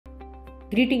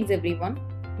Greetings everyone.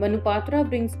 Manupatra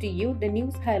brings to you the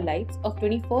news highlights of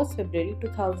 21st February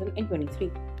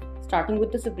 2023. Starting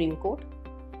with the Supreme Court.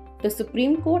 The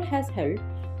Supreme Court has held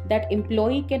that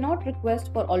employee cannot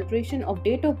request for alteration of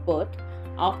date of birth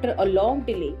after a long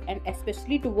delay and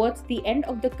especially towards the end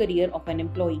of the career of an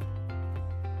employee.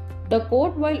 The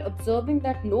court, while observing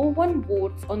that no one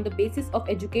votes on the basis of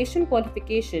education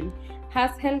qualification,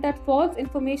 has held that false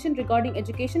information regarding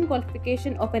education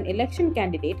qualification of an election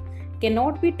candidate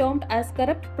cannot be termed as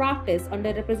corrupt practice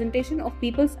under Representation of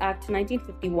People's Act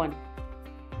 1951.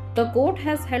 The court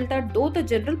has held that though the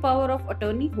general power of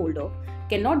attorney holder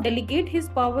cannot delegate his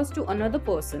powers to another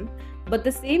person, but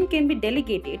the same can be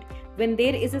delegated when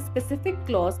there is a specific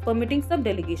clause permitting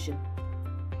sub-delegation.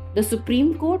 The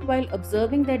Supreme Court, while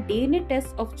observing that DNA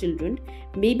tests of children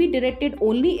may be directed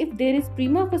only if there is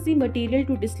prima facie material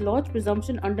to dislodge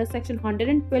presumption under Section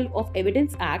 112 of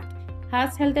Evidence Act,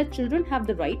 has held that children have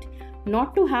the right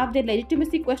not to have their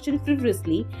legitimacy questioned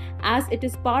frivolously, as it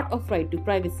is part of right to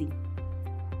privacy.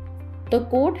 The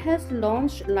court has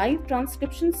launched live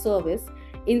transcription service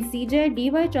in CJ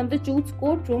D.Y. Chandrachud's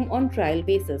courtroom on trial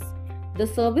basis. The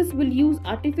service will use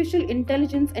artificial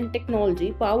intelligence and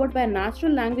technology powered by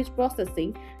natural language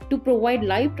processing to provide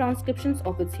live transcriptions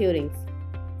of its hearings.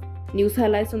 News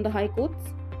highlights on the High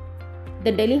Courts.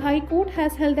 The Delhi High Court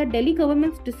has held that Delhi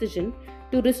government's decision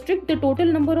to restrict the total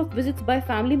number of visits by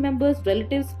family members,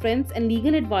 relatives, friends and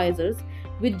legal advisors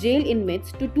with jail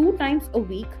inmates to 2 times a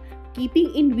week,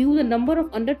 keeping in view the number of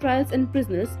under trials and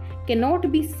prisoners, cannot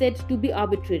be said to be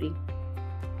arbitrary.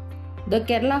 The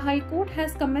Kerala High Court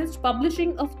has commenced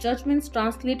publishing of judgments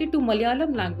translated to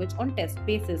Malayalam language on test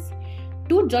basis.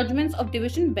 2 judgments of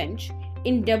Division Bench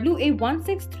in WA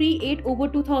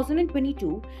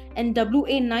 1638/2022 and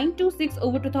WA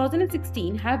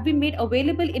 926/2016 have been made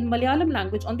available in Malayalam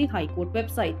language on the High Court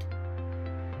website.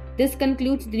 This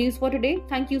concludes the news for today.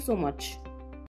 Thank you so much.